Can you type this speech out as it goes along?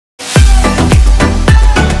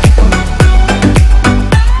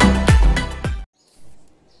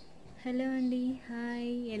Hello అండి, hi.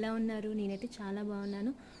 ఎలా ఉన్నారు? నేనైతే చాలా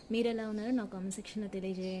బాగున్నాను. మీరు ఎలా ఉన్నారో నా కామెంట్ సెక్షన్లో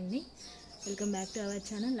తెలియజేయండి. Welcome back to our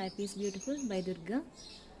channel life is beautiful by Durga.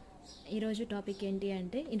 ఈరోజు టాపిక్ ఏంటి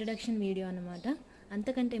అంటే ఇంట్రడక్షన్ వీడియో అన్నమాట.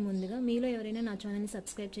 అంతకంటే ముందుగా మీలో ఎవరైనా నా ఛానల్ని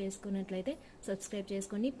సబ్స్క్రైబ్ చేసుకున్నట్లయితే సబ్స్క్రైబ్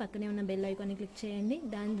చేసుకోండి. పక్కనే ఉన్న బెల్ ఐకాన్ని క్లిక్ చేయండి.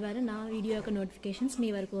 దాని ద్వారా నా వీడియో యొక్క నోటిఫికేషన్స్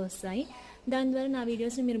మీ వరకు వస్తాయి. దాని ద్వారా నా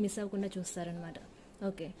వీడియోస్ని మీరు మిస్ అవ్వకుండా చూస్తారనమాట.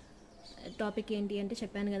 ఓకే, టాపిక్ ఏంటి అంటే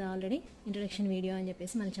చెప్పాను కదా ఆల్రెడీ, ఇంట్రడక్షన్ వీడియో అని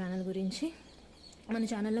చెప్పేసి మన ఛానల్ గురించి. మన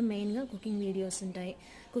ఛానల్లో మెయిన్గా కుకింగ్ వీడియోస్ ఉంటాయి.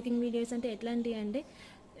 కుకింగ్ వీడియోస్ అంటే ఎట్లాంటివి అంటే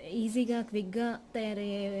ఈజీగా క్విక్గా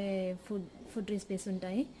తయారయ్యే ఫుడ్ రెసిపీస్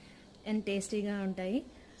ఉంటాయి అండ్ టేస్టీగా ఉంటాయి.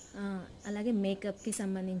 అలాగే మేకప్కి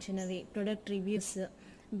సంబంధించినవి, product reviews,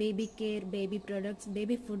 baby care, baby products,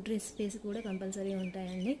 baby food recipes కూడా కంపల్సరీ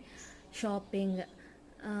ఉంటాయండి. Shopping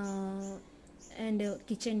and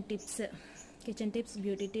kitchen tips,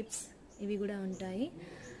 beauty tips ఇవి కూడా ఉంటాయి.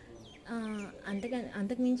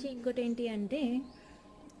 అంతకుమించి ఇంకోటి ఏంటి అంటే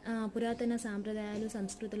పురాతన సాంప్రదాయాలు,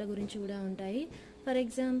 సంస్కృతుల గురించి కూడా ఉంటాయి. ఫర్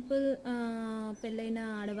ఎగ్జాంపుల్, పెళ్ళైన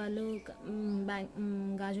ఆడవాళ్ళు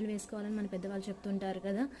గాజులు వేసుకోవాలని మన పెద్దవాళ్ళు చెప్తుంటారు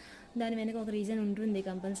కదా, దాని వెనక ఒక రీజన్ ఉంటుంది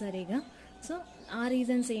కంపల్సరీగా. సో ఆ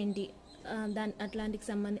రీజన్స్ ఏంటి,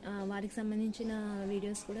 వాటికి సంబంధించిన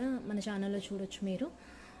వీడియోస్ కూడా మన ఛానల్లో చూడొచ్చు మీరు.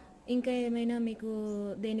 ఇంకా ఏమైనా మీకు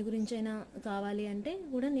దేని గురించి అయినా కావాలి అంటే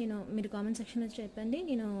కూడా మీరు కామెంట్ సెక్షన్లో చెప్పండి.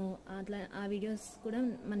 నేను ఆ వీడియోస్ కూడా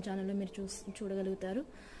మన ఛానల్లో మీరు చూడగలుగుతారు.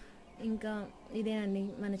 ఇంకా ఇదేనండి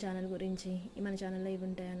మన ఛానల్ గురించి. మన ఛానల్లో ఇవి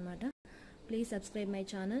ఉంటాయి అన్నమాట. Please subscribe my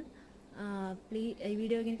channel. ఈ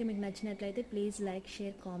వీడియో కనుక మీకు నచ్చినట్లయితే please like,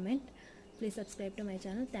 share, comment. Please subscribe to my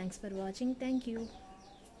channel. Thanks for watching. Thank you.